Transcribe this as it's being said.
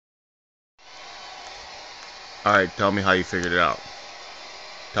Alright, tell me how you figured it out.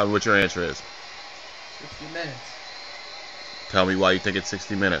 Tell me what your answer is. 60 minutes. Tell me why you think it's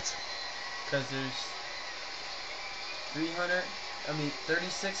 60 minutes. Because there's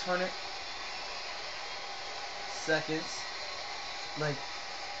 3,600 seconds. Like,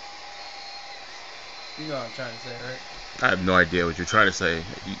 you know what I'm trying to say, right? I have no idea what you're trying to say.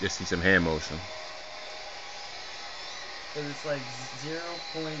 You just see some hand motion. Because it's like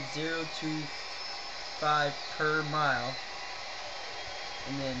 0.025 per mile.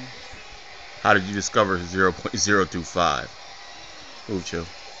 And then How did you discover 0.025? Move you.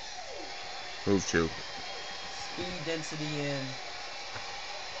 Move you. speed, density, and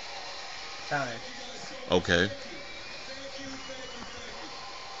time. Okay.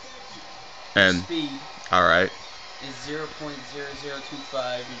 And Speed alright. is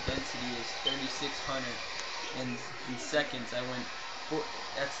 0.0025. Your density is 3,600. And in seconds,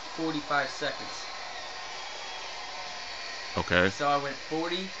 that's 45 seconds. Okay. So I went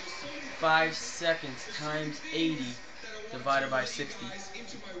 45 seconds times 80 divided by 60.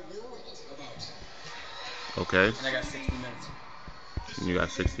 Okay. And I got 60 minutes. And you got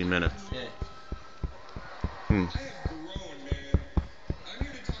 60 minutes. Yeah. Hmm.